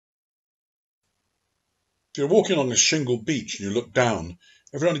If you're walking along a shingle beach and you look down,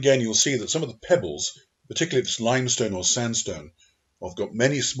 every now and again you'll see that some of the pebbles, particularly if it's limestone or sandstone, have got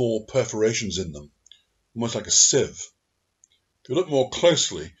many small perforations in them, almost like a sieve. If you look more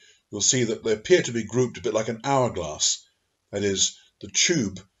closely, you'll see that they appear to be grouped a bit like an hourglass. That is, the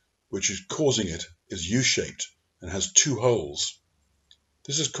tube which is causing it is U-shaped and has two holes.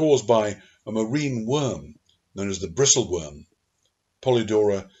 This is caused by a marine worm known as the bristleworm,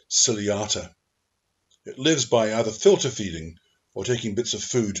 Polydora ciliata. It lives by either filter feeding or taking bits of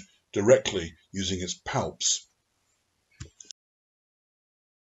food directly using its palps.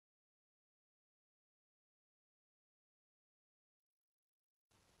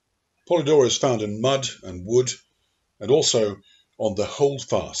 Polydora is found in mud and wood and also on the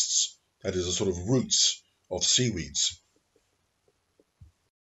holdfasts, that is, the sort of roots of seaweeds.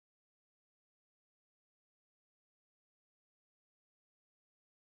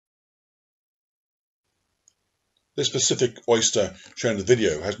 This specific oyster shown in the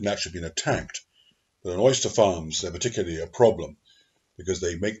video hasn't actually been attacked, but on oyster farms they're particularly a problem because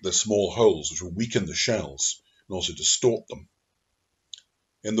they make the small holes which will weaken the shells and also distort them.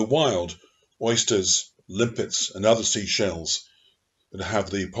 In the wild, oysters, limpets and other seashells that have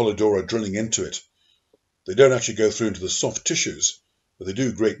the Polydora drilling into it, they don't actually go through into the soft tissues, but they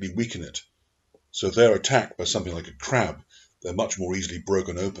do greatly weaken it. So if they're attacked by something like a crab, they're much more easily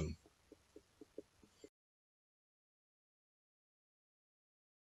broken open.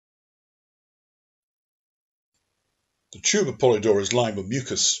 The tube of Polydora is lined with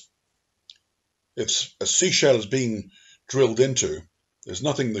mucus. If a seashell is being drilled into, there's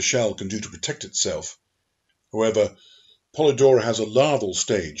nothing the shell can do to protect itself. However, Polydora has a larval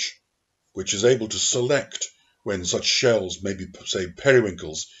stage, which is able to select when such shells, maybe say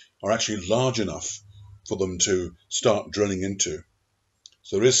periwinkles, are actually large enough for them to start drilling into.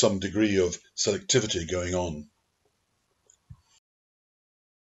 So there is some degree of selectivity going on.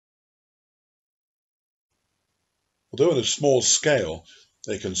 Although on a small scale,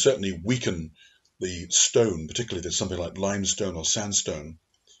 they can certainly weaken the stone, particularly if it's something like limestone or sandstone.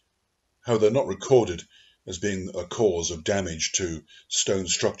 However, they're not recorded as being a cause of damage to stone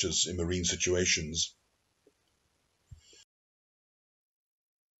structures in marine situations.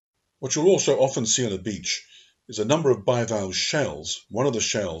 What you'll also often see on a beach is a number of bivalve shells. One of the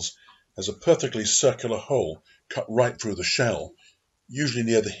shells has a perfectly circular hole cut right through the shell, usually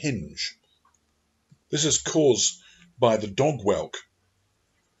near the hinge. This is caused by the dogwhelk,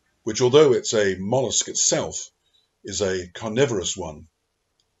 which, although it's a mollusk itself, is a carniverous one.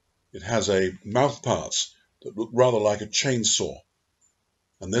 It has a mouth parts that look rather like a chainsaw,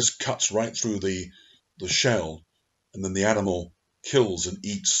 and this cuts right through the shell, and then the animal kills and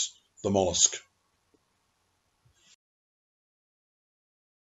eats the mollusk.